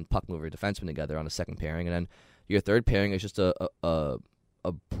shutdown and puck mover defenseman together on a second pairing. And then your third pairing is just a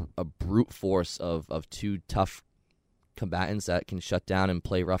brute force of two tough combatants that can shut down and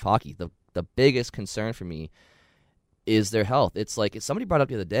play rough hockey. The biggest concern for me is their health. It's like somebody brought up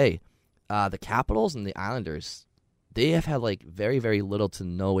the other day, the Capitals and the Islanders, they have had very, very little to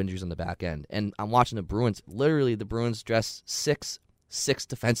no injuries on the back end. And I'm watching the Bruins. Literally, the Bruins dress six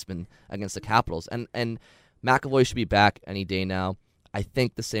defensemen against the Capitals. And McAvoy should be back any day now. I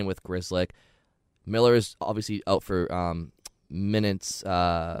think the same with Grzelcyk. Miller is obviously out for minutes.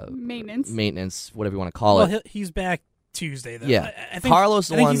 Maintenance, whatever you want to call it. He's back Tuesday, though. Yeah. I think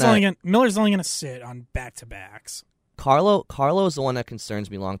Miller's only going to sit on back-to-backs. Carlo's the one that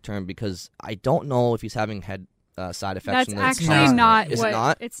concerns me long term because I don't know if he's having head side effects. That's actually not. Is it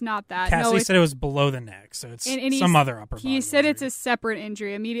not? It's not that. Cassie said it was below the neck, so it's some other upper body. He said it's a separate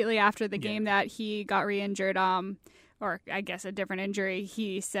injury. Immediately after the game that he got re-injured, or I guess a different injury,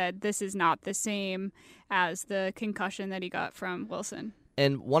 he said this is not the same as the concussion that he got from Wilson.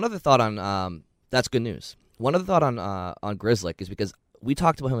 And one other thought on that's good news. One other thought on Grzelcyk is because we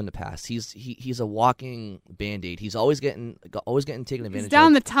talked about him in the past. He's a walking Band-Aid. He's always getting taken advantage of. He's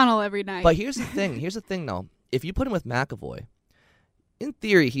down the tunnel every night. But here's the thing, though. If you put him with McAvoy, in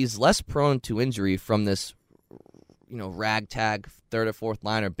theory, he's less prone to injury from this, ragtag third or fourth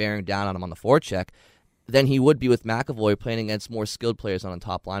liner bearing down on him on the forecheck than he would be with McAvoy playing against more skilled players on the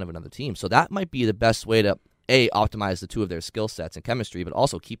top line of another team. So that might be the best way to optimize the two of their skill sets and chemistry, but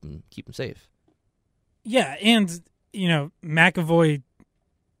also keep them safe. Yeah, and McAvoy.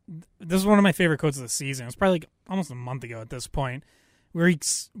 This is one of my favorite quotes of the season. It was probably almost a month ago at this point, where he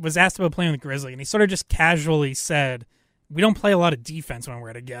was asked about playing with Grzelcyk, and he sort of just casually said, "We don't play a lot of defense when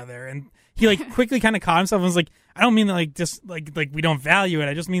we're together." And he quickly kind of caught himself and was like, "I don't mean just we don't value it.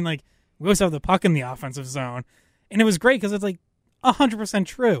 I just mean we always have the puck in the offensive zone." And it was great because it's 100%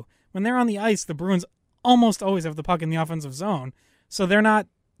 true. When they're on the ice, the Bruins almost always have the puck in the offensive zone, so they're not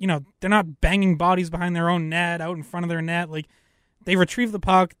banging bodies behind their own net, out in front of their net. They retrieve the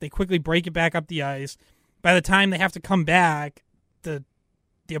puck, they quickly break it back up the ice. By the time they have to come back, the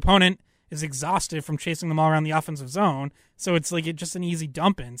opponent is exhausted from chasing them all around the offensive zone, so it's just an easy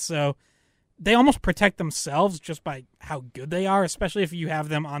dump in. So they almost protect themselves just by how good they are, especially if you have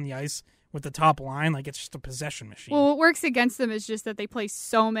them on the ice with the top line. It's just a possession machine. Well, what works against them is just that they play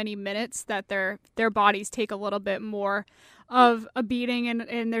so many minutes that their bodies take a little bit more of a beating,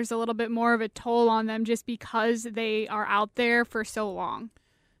 and there's a little bit more of a toll on them just because they are out there for so long.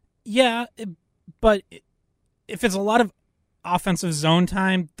 Yeah, but if it's a lot of offensive zone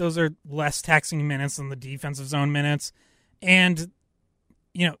time, those are less taxing minutes than the defensive zone minutes. And,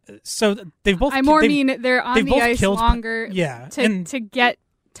 so they've both... they're on the ice longer yeah, to get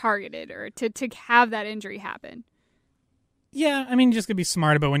targeted or to have that injury happen. Yeah, just to be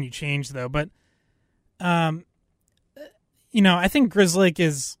smart about when you change, though. But, I think Grzelcyk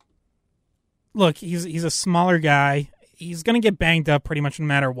is... Look, he's a smaller guy. He's going to get banged up pretty much no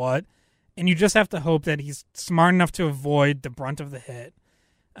matter what. and you just have to hope that he's smart enough to avoid the brunt of the hit.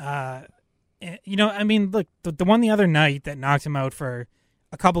 Look, the one the other night that knocked him out for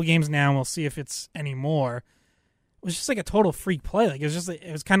a couple games now, and we'll see if it's any more, was just like a total freak play. Like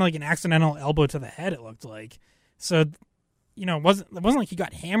it was kind of like an accidental elbow to the head. It looked like. So, it wasn't like he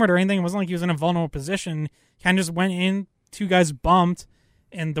got hammered or anything. It wasn't like he was in a vulnerable position. He kind of just went in, two guys bumped,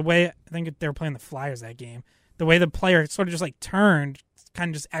 and the way, I think they were playing the Flyers that game, the way the player sort of just like turned, kind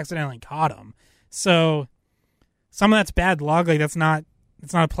of just accidentally caught him. So some of that's bad luck. Like it's not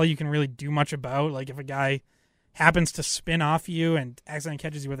a play you can really do much about. Like if a guy happens to spin off you and accidentally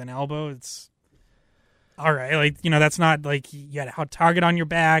catches you with an elbow, it's all right. Like, that's not like you had a target on your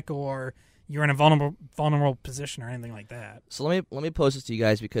back or you're in a vulnerable position or anything like that. So let me pose this to you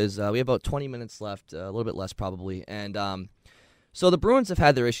guys because we have about 20 minutes left, a little bit less probably. And so the Bruins have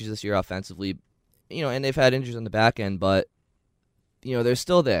had their issues this year offensively, and they've had injuries on the back end, but they're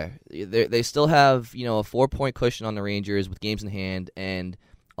still there. They still have, a 4-point cushion on the Rangers with games in hand and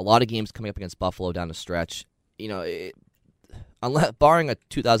a lot of games coming up against Buffalo down the stretch. Barring a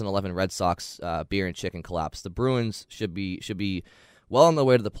 2011 Red Sox beer and chicken collapse, the Bruins should be well on the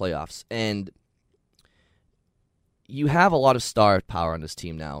way to the playoffs. And you have a lot of star power on this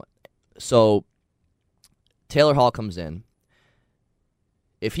team now. So Taylor Hall comes in.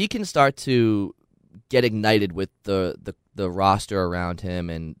 If he can start to get ignited with the roster around him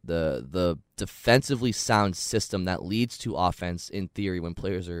and the defensively sound system that leads to offense in theory when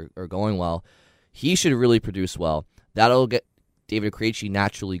players are going well, he should really produce well. That'll get David Krejci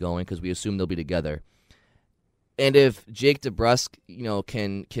naturally going because we assume they'll be together. And if Jake DeBrusk,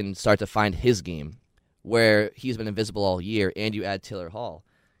 can start to find his game where he's been invisible all year and you add Taylor Hall,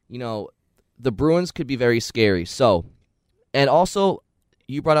 the Bruins could be very scary. So, and also,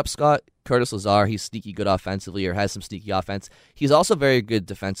 you brought up Scott, Curtis Lazar, he's sneaky good offensively or has some sneaky offense. He's also very good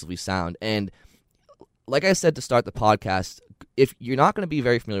defensively sound. And like I said to start the podcast, if you're not going to be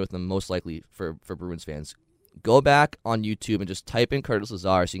very familiar with him, most likely for Bruins fans, go back on YouTube and just type in Curtis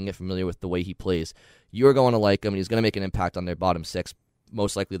Lazar so you can get familiar with the way he plays. You're going to like him, and he's going to make an impact on their bottom six,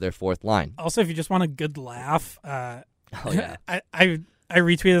 most likely their fourth line. Also, if you just want a good laugh, yeah. I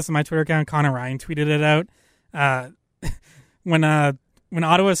retweeted this on my Twitter account. Connor Ryan tweeted it out. When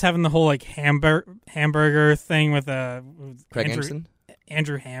Ottawa's having the whole like hamburger thing with Craig Anderson?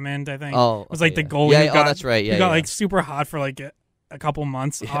 Andrew Hammond, I think. Oh, it was like the goalie. Yeah, that's right. Yeah, he got like super hot for like a couple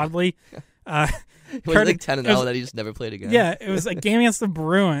months. Yeah. Oddly, it was like 10-0 that he just never played again. Yeah, it was a game against the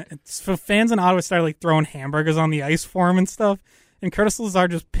Bruins. So fans in Ottawa started like throwing hamburgers on the ice for him and stuff. And Curtis Lazar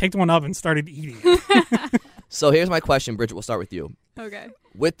just picked one up and started eating it. So here's my question, Bridget. We'll start with you. Okay.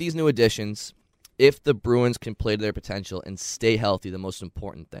 With these new additions, if the Bruins can play to their potential and stay healthy, the most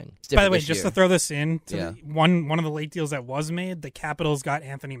important thing. By the way, just to throw this in, one of the late deals that was made, the Capitals got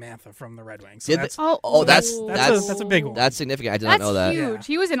Anthony Mantha from the Red Wings. So that's a big one. That's significant. I did not know that. That's huge. Yeah.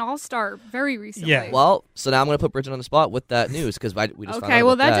 He was an all-star very recently. Yeah. Well, so now I'm going to put Bridget on the spot with that news because we just found out Okay,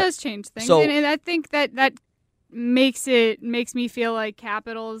 well, that does change things. So, and I think that makes me feel like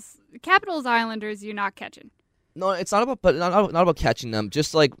Capitals Islanders you're not catching. No, it's not about catching them.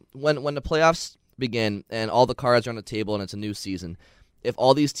 Just like when the playoffs begin and all the cards are on the table and it's a new season, if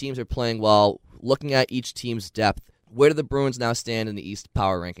all these teams are playing well, looking at each team's depth, where do the Bruins now stand in the East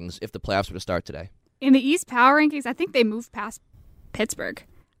Power Rankings if the playoffs were to start today? In the East Power Rankings, I think they moved past Pittsburgh.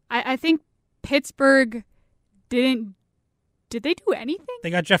 I think Pittsburgh did they do anything?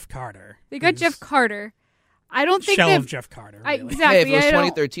 They got Jeff Carter. Jeff Carter. I don't think of Jeff Carter. Really. Exactly. Hey, if it was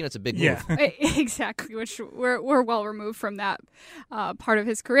 2013, it's a big move. Exactly, which we're well removed from that part of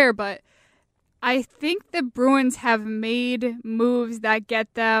his career. But I think the Bruins have made moves that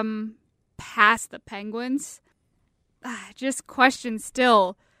get them past the Penguins. Just question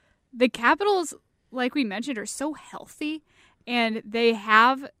still. The Capitals, like we mentioned, are so healthy, and they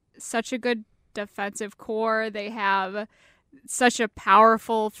have such a good defensive core. They have such a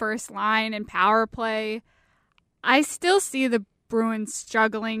powerful first line and power play. I still see the Bruins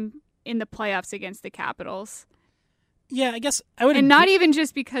struggling in the playoffs against the Capitals. Yeah, I guess I would. And not even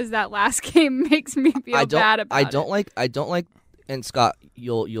just because that last game makes me feel bad about it. I don't like, and Scott,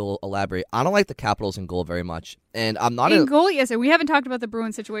 you'll elaborate. I don't like the Capitals in goal very much. And I'm not in goal, yes, sir. We haven't talked about the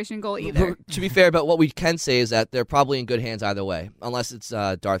Bruins situation in goal either. To be fair, but what we can say is that they're probably in good hands either way, unless it's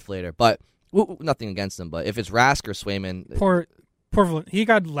Darth Vader. But nothing against them. But if it's Rask or Swayman, poor, he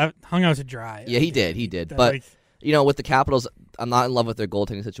got hung out to dry. Yeah, he did. But with the Capitals, I'm not in love with their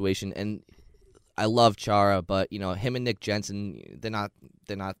goaltending situation, and I love Chara, but him and Nick Jensen, they're not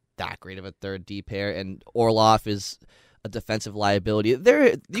that great of a third D pair, and Orlov is a defensive liability. You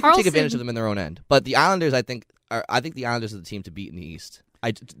can take advantage of them in their own end. But the Islanders, I think the Islanders are the team to beat in the East.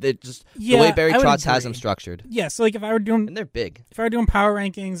 The way Barry Trotz has them structured. Yeah, so like if I were doing, and they're big. If I were doing power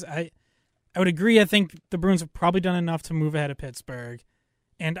rankings, I would agree. I think the Bruins have probably done enough to move ahead of Pittsburgh,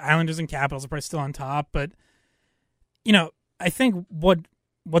 and Islanders and Capitals are probably still on top. But I think what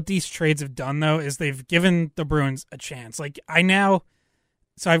these trades have done though is they've given the Bruins a chance. Like I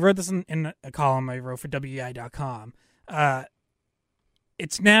wrote this in a column I wrote for WEI.com.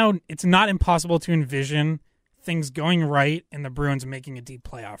 It's not impossible to envision things going right and the Bruins making a deep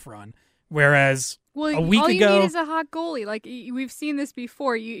playoff run. Whereas a week ago, all you need is a hot goalie. Like we've seen this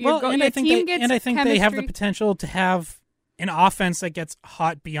before. I think they have the potential to have an offense that gets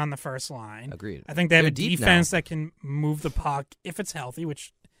hot beyond the first line. Agreed. I think they have a defense that can move the puck if it's healthy,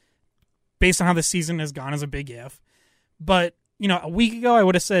 which, based on how the season has gone, is a big if. But a week ago, I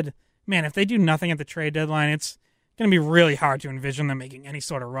would have said, man, if they do nothing at the trade deadline, it's going to be really hard to envision them making any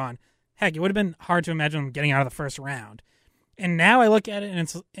sort of run. Heck, it would have been hard to imagine them getting out of the first round. And now I look at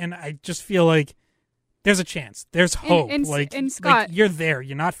it and I just feel like there's a chance. There's hope. And Scott, like you're there.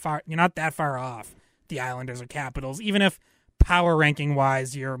 You're not that far off the Islanders or Capitals, even if power ranking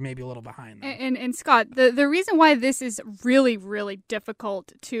wise you're maybe a little behind them. And Scott, the reason why this is really, really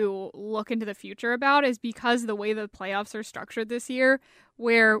difficult to look into the future about is because the way the playoffs are structured this year,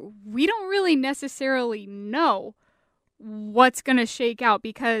 where we don't really necessarily know what's going to shake out,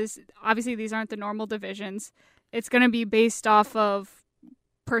 because obviously these aren't the normal divisions. It's going to be based off of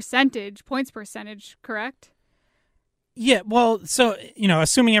points percentage, correct? Yeah, well, so,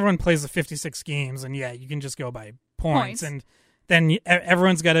 assuming everyone plays the 56 games, and you can just go by points. And then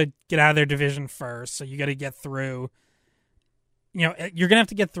everyone's got to get out of their division first, so you got to get through, you're going to have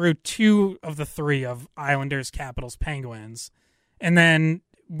to get through 2 of the 3 of Islanders, Capitals, Penguins. And then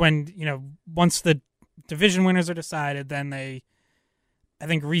when, once the division winners are decided, then they, I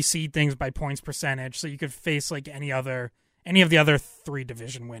think, reseed things by points percentage, so you could face like any of the other 3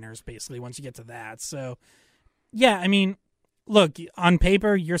 division winners basically once you get to that. So yeah, I mean, look, on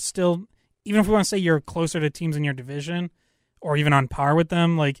paper you're still, even if we want to say you're closer to teams in your division or even on par with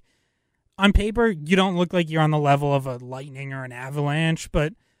them, like on paper you don't look like you're on the level of a Lightning or an Avalanche,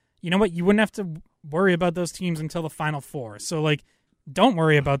 but you know what, you wouldn't have to worry about those teams until the Final Four. So like, don't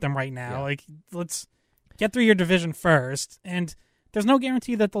worry about them right now. Like, let's get through your division first. And there's no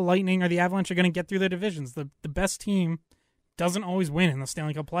guarantee that the Lightning or the Avalanche are going to get through their divisions. The best team doesn't always win in the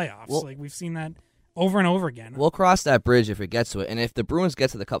Stanley Cup playoffs. Well, like, we've seen that over and over again. We'll cross that bridge if it gets to it. And if the Bruins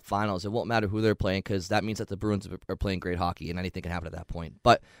get to the Cup Finals, it won't matter who they're playing, because that means that the Bruins are playing great hockey, and anything can happen at that point.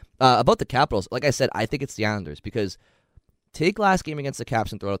 But about the Capitals, like I said, I think it's the Islanders, because take last game against the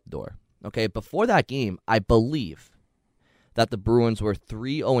Caps and throw it out the door. Okay, before that game, I believe that the Bruins were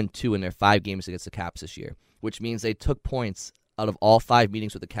 3-0-2 in their 5 games against the Caps this year, which means they took points out of all 5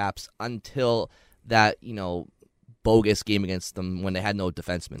 meetings with the Caps until that, bogus game against them when they had no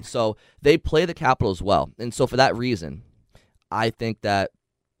defensemen. So they play the Capitals well. And so for that reason, I think that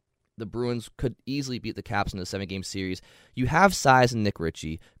the Bruins could easily beat the Caps in the 7-game series. You have size in Nick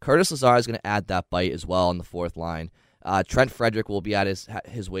Ritchie. Curtis Lazar is going to add that bite as well on the 4th line. Trent Frederick will be at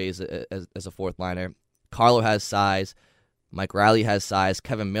his ways as a 4th liner. Carlo has size. Mike Riley has size.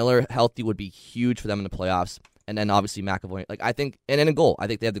 Kevin Miller, healthy, would be huge for them in the playoffs. And then obviously McAvoy. I think, and in a goal, I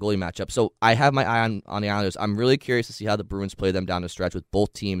think they have the goalie matchup. So I have my eye on the Islanders. I'm really curious to see how the Bruins play them down the stretch with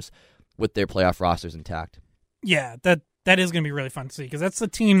both teams with their playoff rosters intact. Yeah, that is going to be really fun to see, because that's the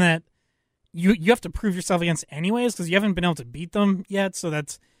team that you have to prove yourself against anyways, because you haven't been able to beat them yet. So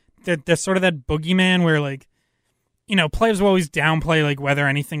there's sort of that boogeyman where, like, players will always downplay like whether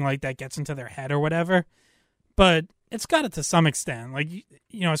anything like that gets into their head or whatever. But it's got it to some extent. Like,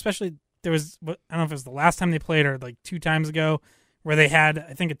 especially there was, I don't know if it was the last time they played or like 2 times ago, where they had,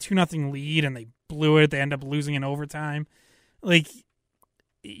 I think, a 2-0 lead and they blew it. They end up losing in overtime. Like,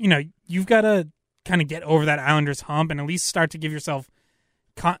 you've got to kind of get over that Islanders hump and at least start to give yourself.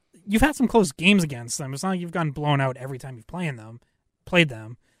 You've had some close games against them. It's not like you've gotten blown out every time you've played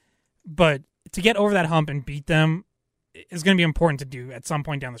them. But to get over that hump and beat them is going to be important to do at some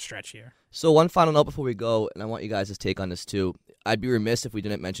point down the stretch here. So one final note before we go, and I want you guys' take on this too. I'd be remiss if we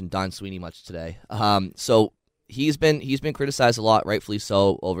didn't mention Don Sweeney much today. So he's been criticized a lot, rightfully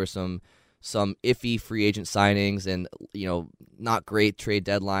so, over some iffy free agent signings and not great trade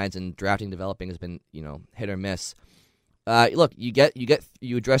deadlines, and drafting developing has been hit or miss. Look,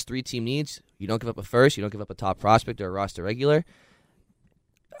 you address 3 team needs. You don't give up a first. You don't give up a top prospect or a roster regular.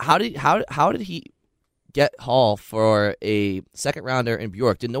 How did he get Hall for a 2nd rounder in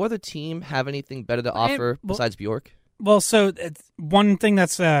Bjork? Did no other team have anything better to offer besides Bjork? Well, so one thing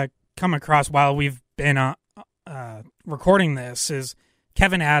that's come across while we've been recording this is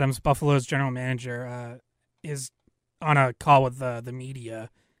Kevin Adams, Buffalo's general manager, is on a call with the media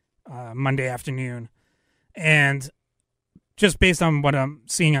Monday afternoon, and just based on what I'm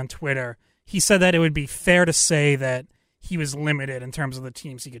seeing on Twitter, he said that it would be fair to say that he was limited in terms of the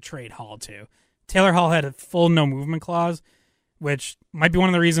teams he could trade Hall to. Taylor Hall had a full no movement clause, which might be one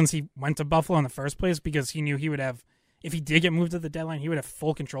of the reasons he went to Buffalo in the first place, because he knew he would have, if he did get moved at the deadline, he would have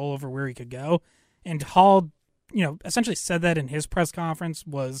full control over where he could go. And Hall, essentially said that in his press conference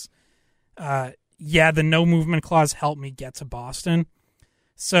was, the no movement clause helped me get to Boston.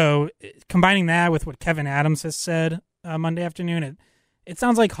 So combining that with what Kevin Adams has said Monday afternoon, it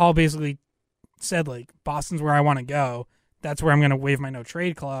sounds like Hall basically said, like, Boston's where I want to go. That's where I'm going to waive my no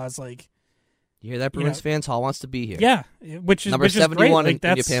trade clause. Like, you hear that, Bruins fans? Hall wants to be here. Yeah, which is number 71 is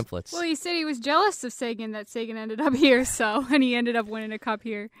great. in your pamphlets. Well, he said he was jealous of Sagan that Sagan ended up here, and he ended up winning a cup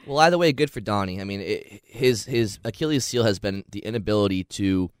here. Well, either way, good for Donnie. I mean, his Achilles heel has been the inability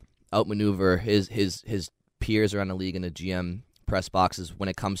to outmaneuver his peers around the league in the GM press boxes when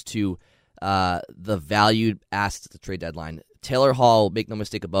it comes to the valued assets at the trade deadline. Taylor Hall, make no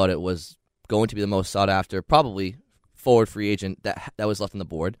mistake about it, was going to be the most sought after, probably forward free agent that was left on the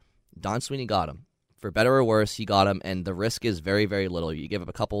board. Don Sweeney got him. For better or worse, he got him, and the risk is very, very little. You give up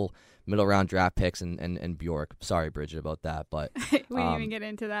a couple middle-round draft picks and Bjork. Sorry, Bridget, about that, but we didn't even get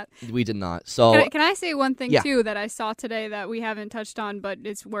into that. We did not. So can I say one thing, too, that I saw today that we haven't touched on, but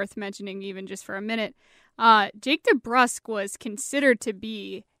it's worth mentioning even just for a minute? Jake DeBrusk was considered to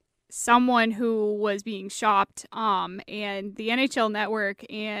be someone who was being shopped, and the NHL Network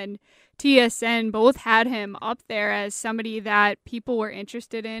and TSN both had him up there as somebody that people were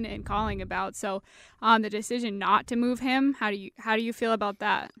interested in and calling about. So the decision not to move him, how do you feel about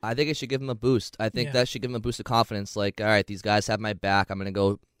that? I think it should give him a boost. I think that should give him a boost of confidence. Like, all right, these guys have my back. I'm going to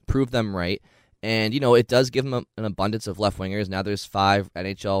go prove them right. And, it does give him an abundance of left wingers. Now there's 5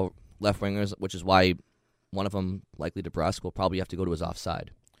 NHL left wingers, which is why one of them, likely DeBrusk, will probably have to go to his offside.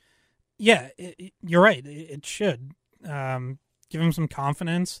 Yeah, you're right. It should give him some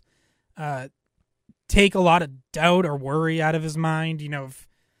confidence. Take a lot of doubt or worry out of his mind.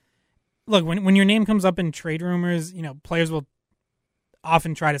 Look, when your name comes up in trade rumors, players will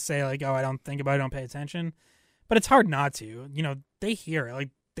often try to say, like, oh, I don't think about it, don't pay attention. But it's hard not to. They hear it. Like,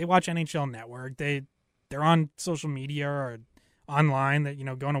 they watch NHL Network. They're on social media or online, that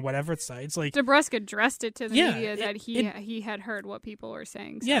going to whatever sites. Like, DeBrusk addressed it to the media that he had heard what people were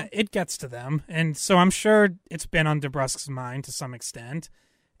saying. So. Yeah, it gets to them. And so I'm sure it's been on DeBrusk's mind to some extent.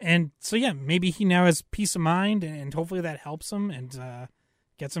 And so, maybe he now has peace of mind, and hopefully that helps him and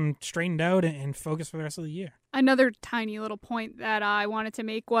gets him straightened out and focused for the rest of the year. Another tiny little point that I wanted to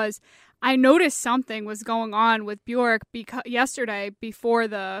make was I noticed something was going on with Bjork yesterday before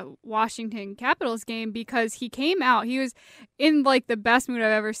the Washington Capitals game, because he came out. He was in, like, the best mood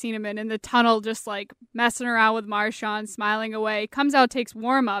I've ever seen him in the tunnel, just, like, messing around with Marchand, smiling away. Comes out, takes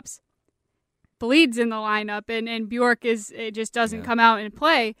warm-ups. Bleeds in the lineup, and Bjork just doesn't come out and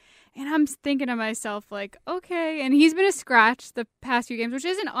play. And I'm thinking to myself, like, okay. And he's been a scratch the past few games, which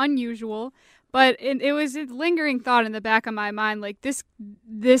isn't unusual, but it was a lingering thought in the back of my mind, like,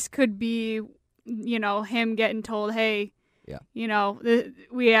 this could be, him getting told, hey,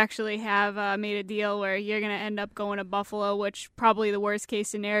 we actually have made a deal where you're going to end up going to Buffalo, which probably the worst case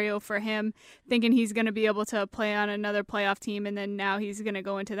scenario for him, thinking he's going to be able to play on another playoff team, and then now he's going to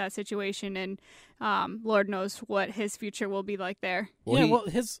go into that situation, and Lord knows what his future will be like there. Well,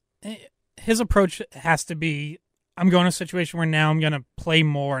 his approach has to be, I'm going to a situation where now I'm going to play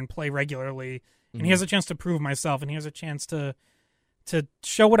more and play regularly, and he has a chance to prove myself, and he has a chance to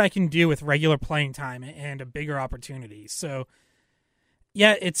show what I can do with regular playing time and a bigger opportunity. So,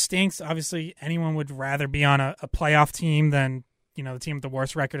 it stinks. Obviously, anyone would rather be on a playoff team than, the team with the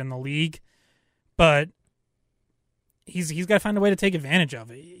worst record in the league. But he's got to find a way to take advantage of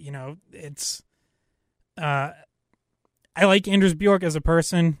it. It's I like Anders Bjork as a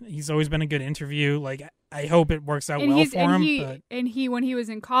person. He's always been a good interview. Like, I hope it works out well for him. And he, when he was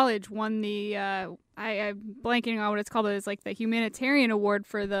in college, won the I'm blanking on what it's called, but it's like the humanitarian award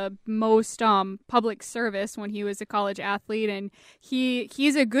for the most public service when he was a college athlete. And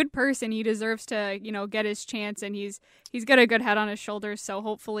he's a good person. He deserves to get his chance, and he's got a good head on his shoulders. So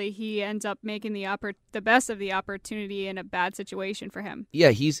hopefully he ends up making the best of the opportunity in a bad situation for him. Yeah,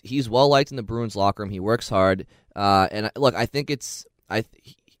 he's well liked in the Bruins locker room. He works hard, and look, I think it's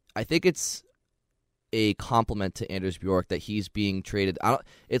a compliment to Anders Bjork that he's being traded.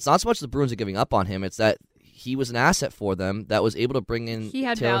 It's not so much the Bruins are giving up on him; it's that he was an asset for them that was able to bring in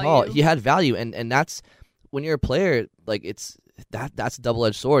Taylor Hall. He had value, and that's when you're a player. Like, that's a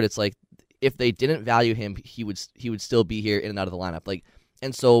double-edged sword. It's like, if they didn't value him, he would still be here in and out of the lineup. Like,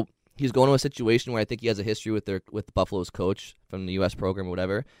 and so he's going to a situation where I think he has a history with Buffalo's coach from the U.S. program or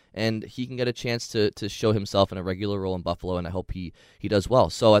whatever, and he can get a chance to show himself in a regular role in Buffalo, and I hope he does well.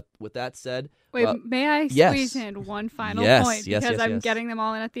 So with that said... Wait, may I squeeze in one final point? Because I'm getting them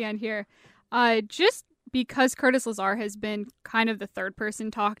all in at the end here. Just because Curtis Lazar has been kind of the third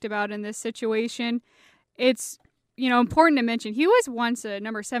person talked about in this situation, it's important to mention he was once a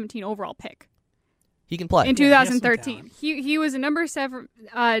number 17 overall pick. He can play. In 2013. He was a number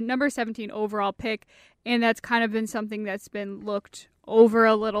 17 overall pick, and that's kind of been something that's been looked over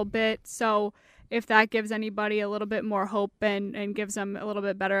a little bit. So if that gives anybody a little bit more hope and gives them a little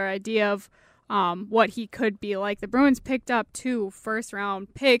bit better idea of what he could be like. The Bruins picked up 2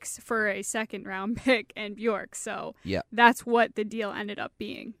 first-round picks for a second-round pick in Bjork, so that's what the deal ended up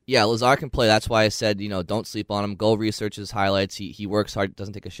being. Yeah, Lazar can play. That's why I said, don't sleep on him. Go research his highlights. He works hard,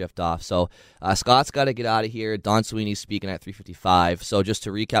 doesn't take a shift off. So Scott's got to get out of here. Don Sweeney's speaking at 3:55. So just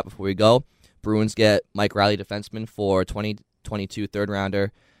to recap before we go, Bruins get Mike Riley, defenseman, for 2022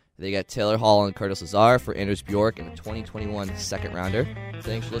 third-rounder. They get Taylor Hall and Curtis Lazar for Anders Bjork and a 2021 second-rounder.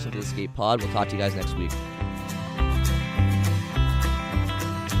 Thanks for listening to the Skate Pod. We'll talk to you guys next week.